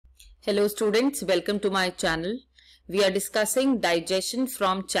Hello students, welcome to my channel. We are discussing digestion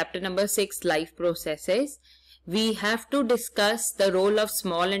from chapter number 6, life processes. We have to discuss the role of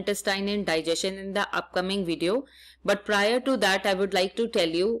small intestine in digestion in the upcoming video. But prior to that, I would like to tell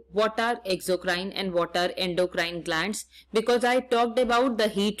you what are exocrine and what are endocrine glands, because I talked about the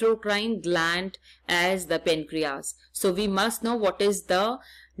heterocrine gland as the pancreas. So we must know what is the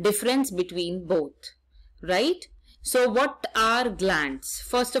difference between both, right? So what are glands?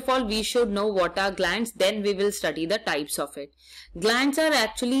 First of all, we should know what are glands, then we will study the types of it. Glands are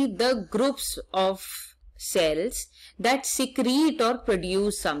actually the groups of cells that secrete or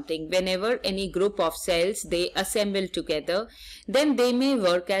produce something. Whenever any group of cells they assemble together, then they may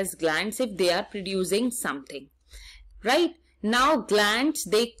work as glands if they are producing something, right? Now glands,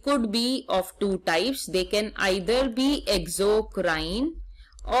 they could be of two types. They can either be exocrine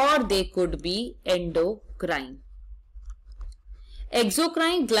or they could be endocrine.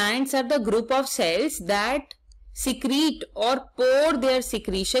 Exocrine glands are the group of cells that secrete or pour their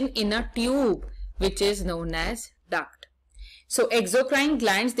secretion in a tube which is known as duct. So exocrine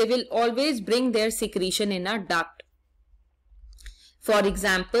glands, they will always bring their secretion in a duct. For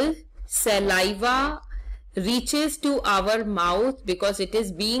example, saliva reaches to our mouth because it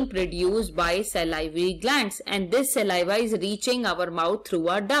is being produced by salivary glands, and this saliva is reaching our mouth through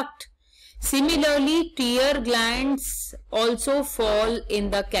a duct. Similarly, tear glands also fall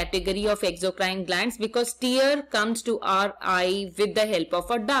in the category of exocrine glands because tear comes to our eye with the help of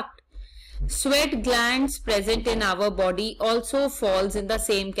a duct. Sweat glands present in our body also falls in the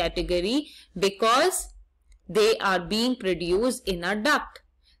same category because they are being produced in a duct,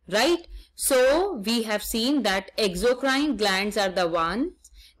 right? So we have seen that exocrine glands are the ones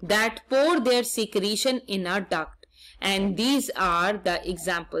that pour their secretion in a duct. And these are the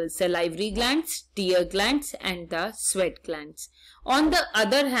examples: salivary glands, tear glands, and the sweat glands. On the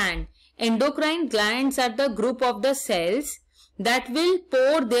other hand, endocrine glands are the group of the cells that will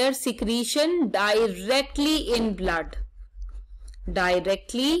pour their secretion directly in blood.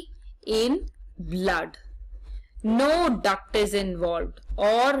 Directly in blood. No duct is involved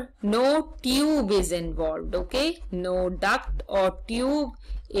or no tube is involved, okay? No duct or tube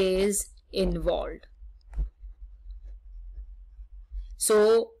is involved.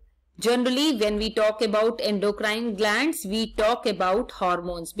 So generally when we talk about endocrine glands, we talk about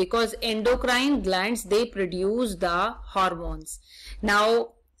hormones because endocrine glands, they produce the hormones. Now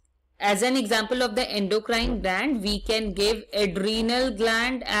as an example of the endocrine gland, we can give adrenal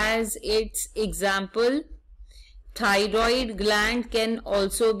gland as its example. Thyroid gland can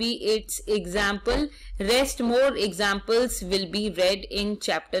also be its example. Rest more examples will be read in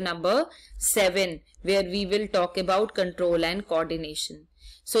chapter number 7, where we will talk about control and coordination.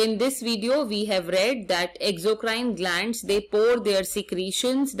 So in this video, we have read that exocrine glands, they pour their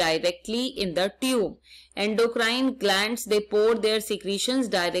secretions directly in the tube. Endocrine glands, they pour their secretions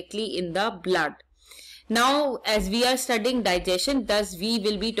directly in the blood. Now, as we are studying digestion, thus we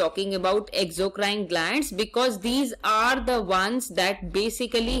will be talking about exocrine glands because these are the ones that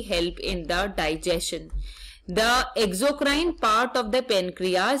basically help in the digestion. The exocrine part of the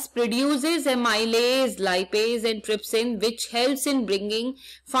pancreas produces amylase, lipase, and trypsin, which helps in bringing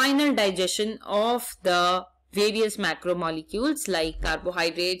final digestion of the various macromolecules like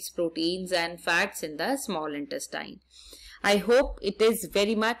carbohydrates, proteins, and fats in the small intestine. I hope it is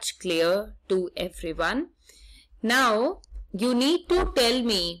very much clear to everyone. Now, you need to tell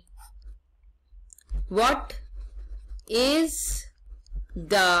me what is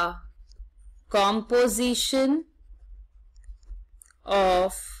the composition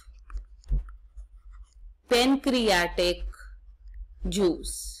of pancreatic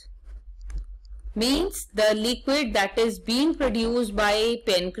juice. Means the liquid that is being produced by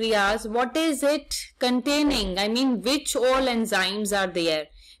pancreas, what is it containing? I mean, which all enzymes are there?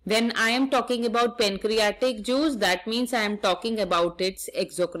 When I am talking about pancreatic juice, that means I am talking about its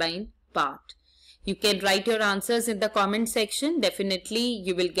exocrine part. You can write your answers in the comment section. Definitely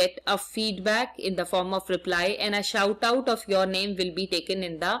you will get a feedback in the form of reply, and a shout out of your name will be taken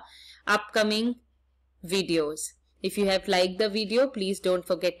in the upcoming videos. If you have liked the video, please don't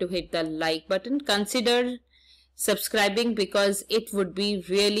forget to hit the like button. Consider subscribing because it would be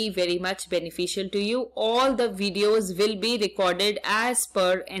really very much beneficial to you. All the videos will be recorded as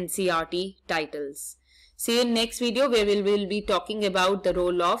per NCERT titles. See you in next video where we will be talking about the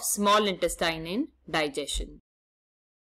role of small intestine in digestion.